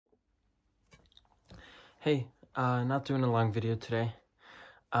Hey, not doing a long video today.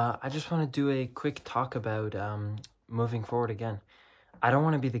 I just want to do a quick talk about moving forward again. I don't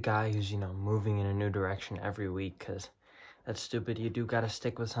want to be the guy who's, moving in a new direction every week because that's stupid. You do got to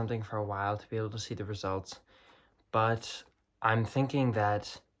stick with something for a while to be able to see the results. But I'm thinking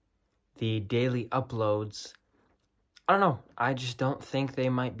that the daily uploads, I don't know, I just don't think they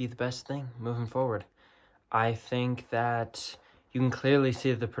might be the best thing moving forward. I think that you can clearly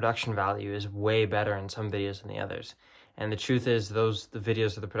see that the production value is way better in some videos than the others. And the truth is the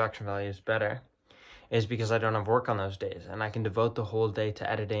videos with the production value is better is because I don't have work on those days. And I can devote the whole day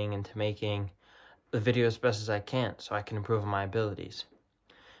to editing and to making the video as best as I can so I can improve on my abilities.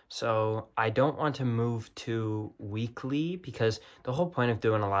 So I don't want to move to weekly because the whole point of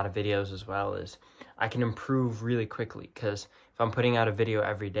doing a lot of videos as well is I can improve really quickly because if I'm putting out a video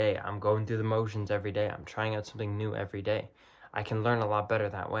every day, I'm going through the motions every day. I'm trying out something new every day. I can learn a lot better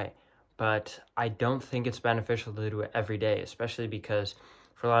that way. But I don't think it's beneficial to do it every day, especially because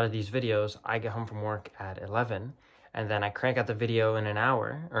for a lot of these videos, I get home from work at 11 and then I crank out the video in an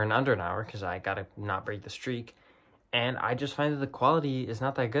hour or in under an hour because I gotta not break the streak. And I just find that the quality is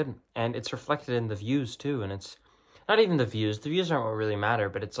not that good. And it's reflected in the views too. And it's not even the views. The views aren't what really matter,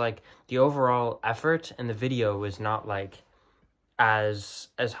 but it's like the overall effort and the video is not like as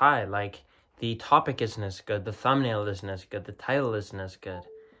high. Like the topic isn't as good. The thumbnail isn't as good. The title isn't as good.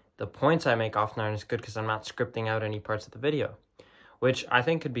 The points I make often aren't as good because I'm not scripting out any parts of the video, which I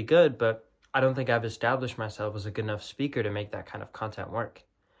think could be good, but I don't think I've established myself as a good enough speaker to make that kind of content work.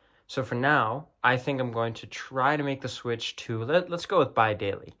 So for now, I think I'm going to try to make the switch to, let's go with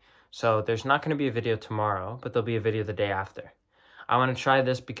bi-daily. So there's not going to be a video tomorrow, but there'll be a video the day after. I want to try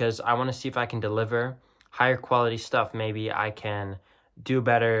this because I want to see if I can deliver higher quality stuff. Maybe I can do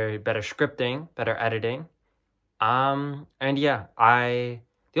better scripting, better editing. And yeah,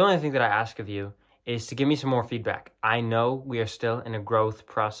 the only thing that I ask of you is to give me some more feedback. I know we are still in a growth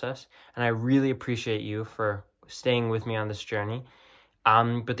process, and I really appreciate you for staying with me on this journey.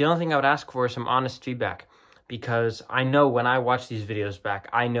 But the only thing I would ask for is some honest feedback, because I know when I watch these videos back,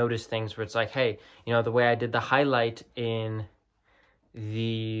 I notice things where it's like, hey, the way I did the highlight in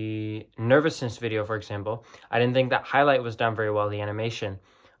the nervousness video, for example, I didn't think that highlight was done very well, the animation.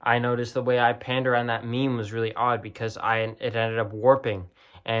 I noticed the way I panned around that meme was really odd because it ended up warping.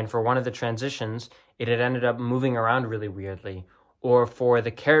 And for one of the transitions, it had ended up moving around really weirdly. Or for the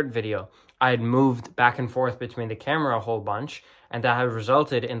carrot video, I had moved back and forth between the camera a whole bunch, and that had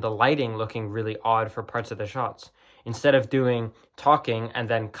resulted in the lighting looking really odd for parts of the shots. Instead of doing talking and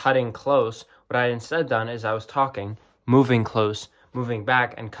then cutting close, what I had instead done is I was talking, moving close, moving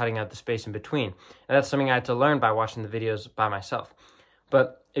back, and cutting out the space in between. And that's something I had to learn by watching the videos by myself.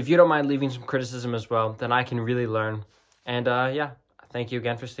 But if you don't mind leaving some criticism as well, then I can really learn. And yeah, thank you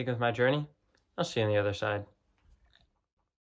again for sticking with my journey. I'll see you on the other side.